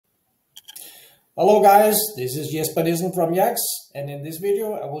Hello guys, this is Jesper from yacss, and in this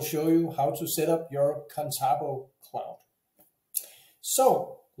video I will show you how to set up your Contabo cloud.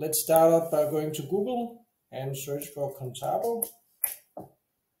 So let's start up by going to Google and search for Contabo,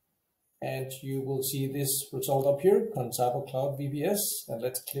 and you will see this result up here, Contabo Cloud VPS, and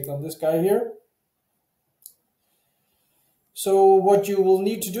let's click on this guy here. So what you will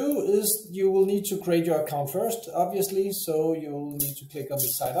need to do is you will need to create your account first, obviously, so you'll need to click on the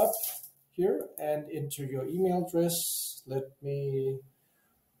sign up here and enter your email address. Let me,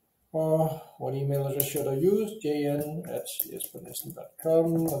 what email address should I use?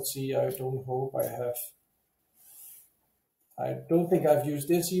 jn@jespernielsen.com. Let's see, I don't think I've used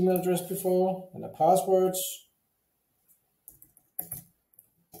this email address before, and the passwords.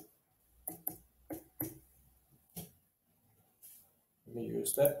 Let me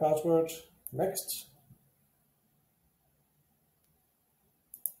use that password. Next.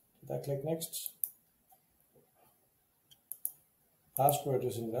 Did I click next? Password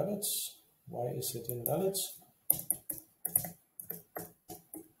is invalid. Why is it invalid?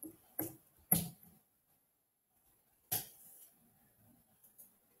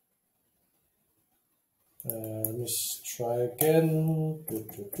 Let's try again.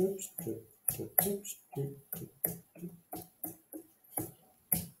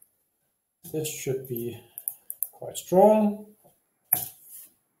 This should be quite strong.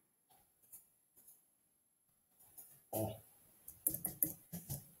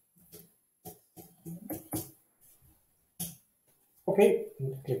 Okay,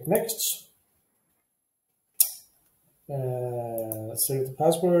 click next. Let's save the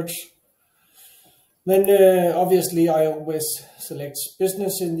password. Then obviously I always select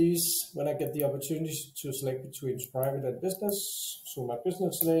business in these when I get the opportunity to select between private and business. So my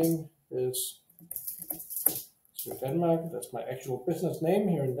business name is Denmark. That's my actual business name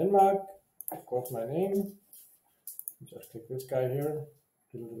here in Denmark. Of course, my name. Just click this guy here.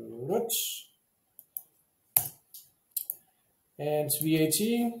 And VAT,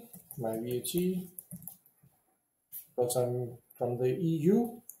 my VAT, because I'm from the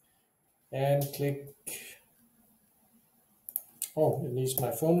EU. And click, oh, it needs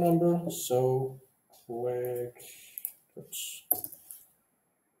my phone number, so click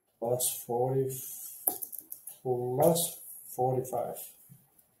plus 40 plus 45.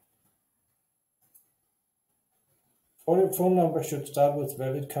 Phone number should start with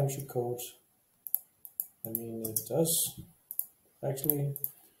valid country code. I mean, it does actually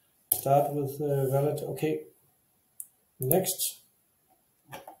start with valid. Okay, next.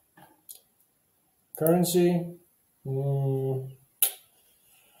 Currency.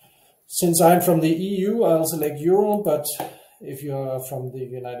 Since I'm from the EU, I'll select Euro, but if you are from the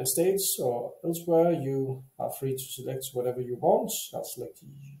United States or elsewhere, you are free to select whatever you want. I'll select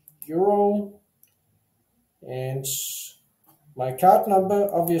Euro. And my card number,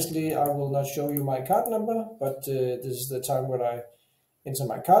 obviously I will not show you my card number, but this is the time where I enter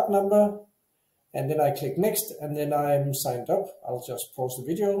my card number, and then I click next, and then I'm signed up. I'll just pause the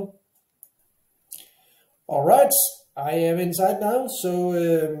video. All right, I am inside now, so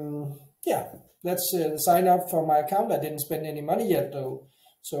yeah, let's sign up for my account. I didn't spend any money yet though.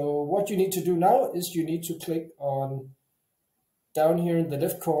 So what you need to do now is you need to click on down here in the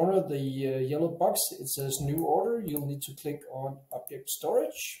left corner, the yellow box. It says new order. You'll need to click on object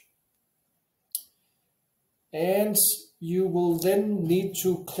storage. And you will then need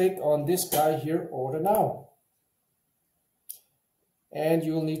to click on this guy here, order now. And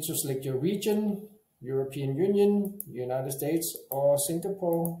you will need to select your region, European Union, United States, or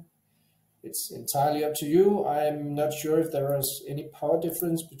Singapore. It's entirely up to you. I'm not sure if there is any power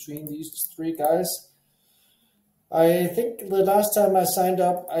difference between these three guys. I think the last time I signed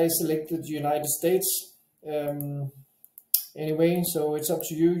up, I selected United States. Anyway, so it's up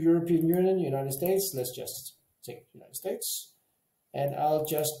to you, European Union, United States. Let's just take United States. And I'll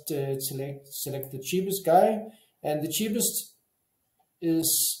just select the cheapest guy. And the cheapest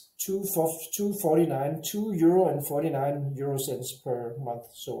is €2.49 per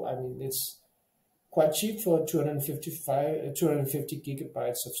month. So I mean, it's quite cheap for 250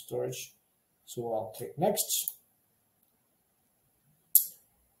 gigabytes of storage. So I'll click next,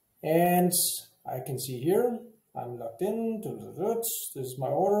 and I can see here I'm logged in. This is my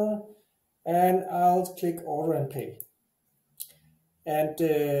order, and I'll click order and pay. And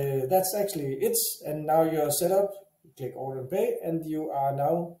that's actually it. And now you're set up. Click order and pay, and you are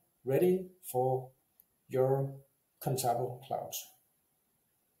now ready for your Contabo cloud.